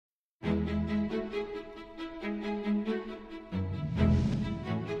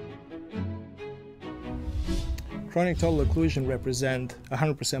Chronic total occlusion represent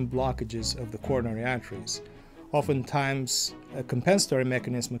 100% blockages of the coronary arteries. Oftentimes, a compensatory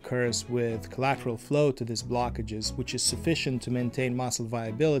mechanism occurs with collateral flow to these blockages, which is sufficient to maintain muscle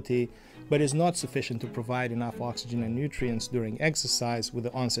viability, but is not sufficient to provide enough oxygen and nutrients during exercise with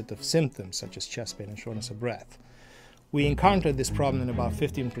the onset of symptoms such as chest pain and shortness of breath. We encounter this problem in about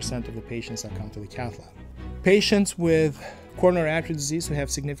 15% of the patients that come to the cath lab. Patients with coronary artery disease who have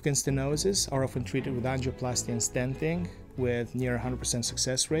significant stenosis are often treated with angioplasty and stenting with near 100%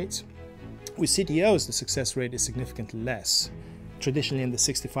 success rates. With CTOs, the success rate is significantly less, traditionally in the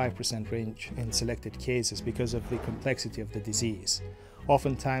 65% range in selected cases because of the complexity of the disease.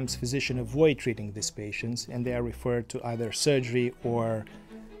 Oftentimes, physicians avoid treating these patients and they are referred to either surgery or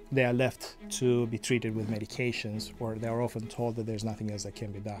they are left to be treated with medications, or they are often told that there's nothing else that can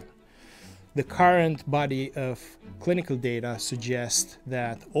be done. The current body of clinical data suggests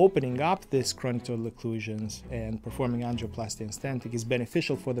that opening up these chronic total occlusions and performing angioplasty and stenting is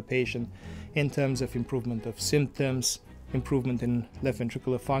beneficial for the patient in terms of improvement of symptoms, improvement in left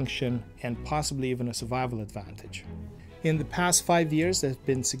ventricular function, and possibly even a survival advantage. In the past 5 years, there have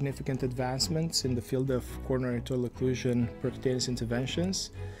been significant advancements in the field of coronary total occlusion percutaneous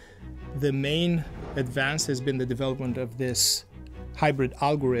interventions. The main advance has been the development of this hybrid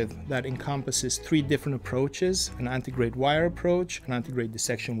algorithm that encompasses 3 different approaches: an antegrade wire approach, an antegrade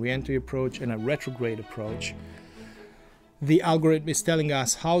dissection reentry approach, and a retrograde approach. The algorithm is telling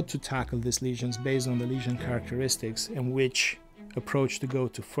us how to tackle these lesions based on the lesion characteristics and which approach to go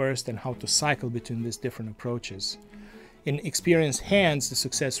to first and how to cycle between these different approaches. In experienced hands, the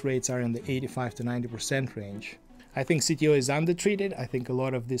success rates are in the 85 to 90% range. I think CTO is undertreated. I think a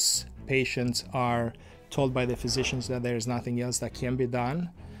lot of these patients are told by the physicians that there is nothing else that can be done.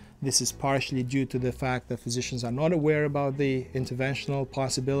 This is partially due to the fact that physicians are not aware about the interventional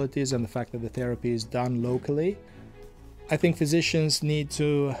possibilities and the fact that the therapy is done locally. I think physicians need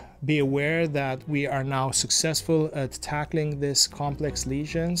to be aware that we are now successful at tackling these complex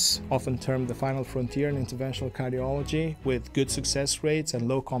lesions, often termed the final frontier in interventional cardiology, with good success rates and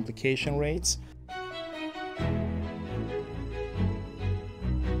low complication rates.